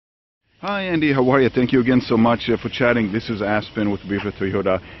Hi Andy, how are you? Thank you again so much for chatting. This is Aspen with Beaver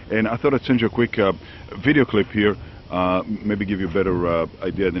Toyota, and I thought I'd send you a quick video clip here, maybe give you a better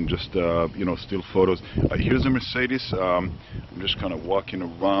idea than just still photos. Here's a Mercedes. I'm just kind of walking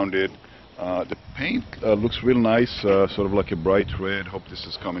around it. The paint looks real nice, sort of like a bright red. Hope this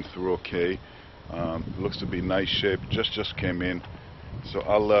is coming through okay. Looks to be in nice shape. Just came in, so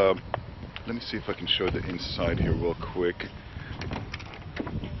I'll let me see if I can show the inside here real quick.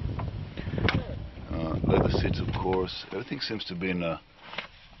 Leather seats, of course. Everything seems to be in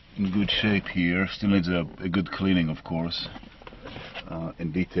good shape here. Still needs a good cleaning, of course,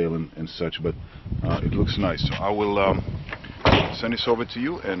 in detail and such, but it looks nice. So I will send this over to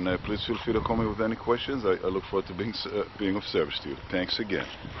you, and please feel free to call me with any questions. I look forward to being of service to you. Thanks again.